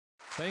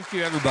Thank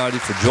you, everybody,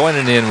 for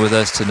joining in with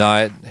us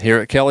tonight here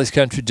at Kelly's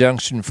Country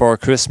Junction for our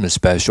Christmas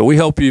special. We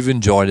hope you've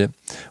enjoyed it.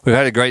 We've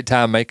had a great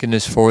time making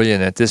this for you,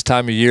 and at this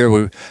time of year,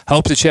 we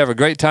hope that you have a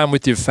great time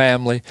with your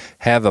family,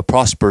 have a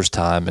prosperous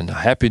time, and a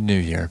Happy New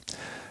Year.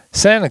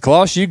 Santa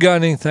Claus, you got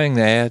anything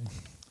to add?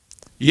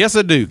 Yes,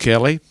 I do,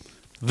 Kelly.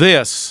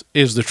 This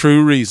is the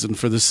true reason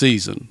for the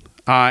season.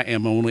 I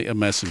am only a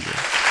messenger.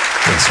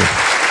 Yes, sir.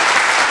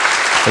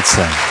 Let's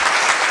sing.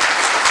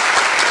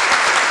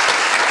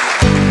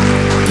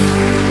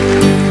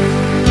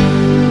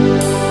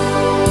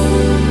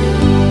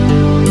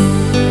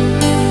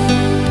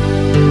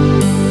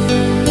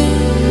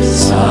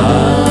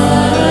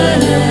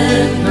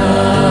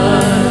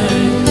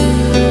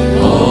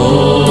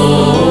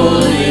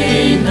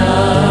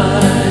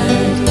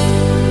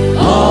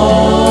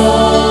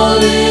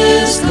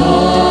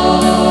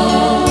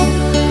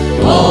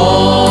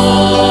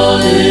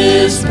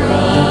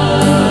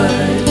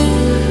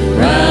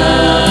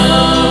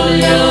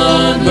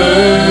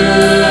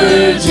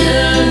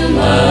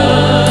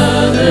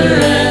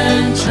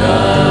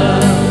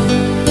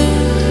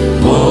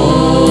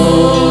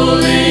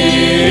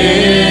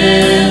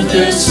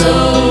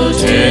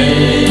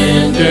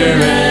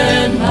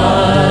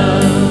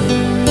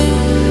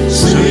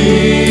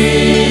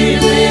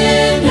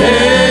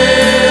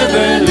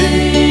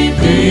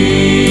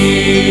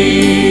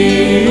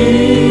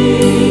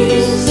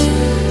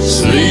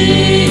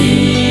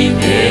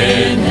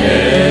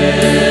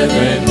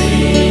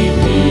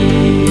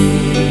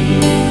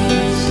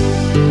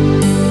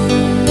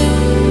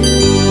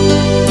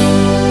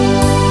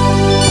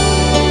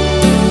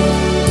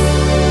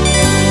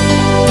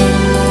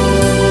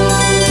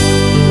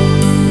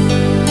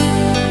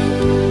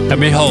 And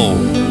behold,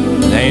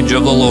 an angel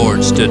of the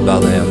Lord stood by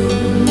them,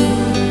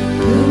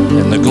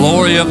 and the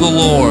glory of the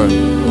Lord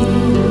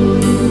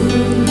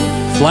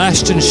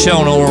flashed and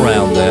shone all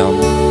around them,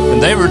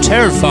 and they were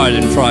terrified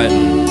and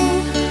frightened.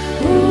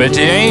 But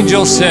the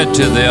angel said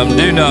to them,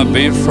 "Do not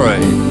be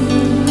afraid,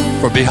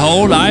 for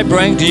behold, I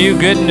bring to you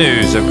good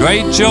news of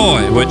great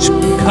joy, which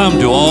come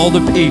to all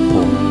the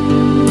people.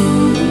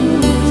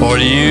 For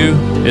to you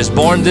is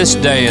born this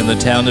day in the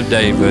town of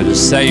David a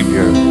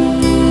Savior,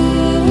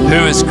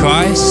 who is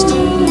Christ,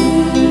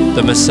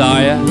 the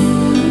Messiah,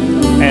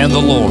 and the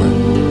Lord."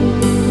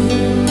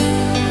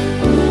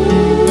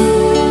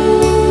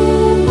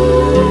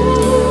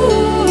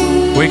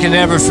 We can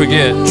never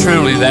forget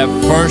truly that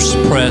first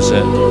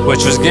present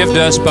which was given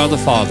to us by the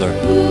Father.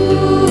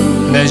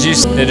 And as you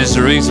said, it is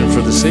the reason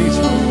for the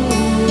season.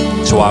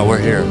 That's why we're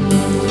here.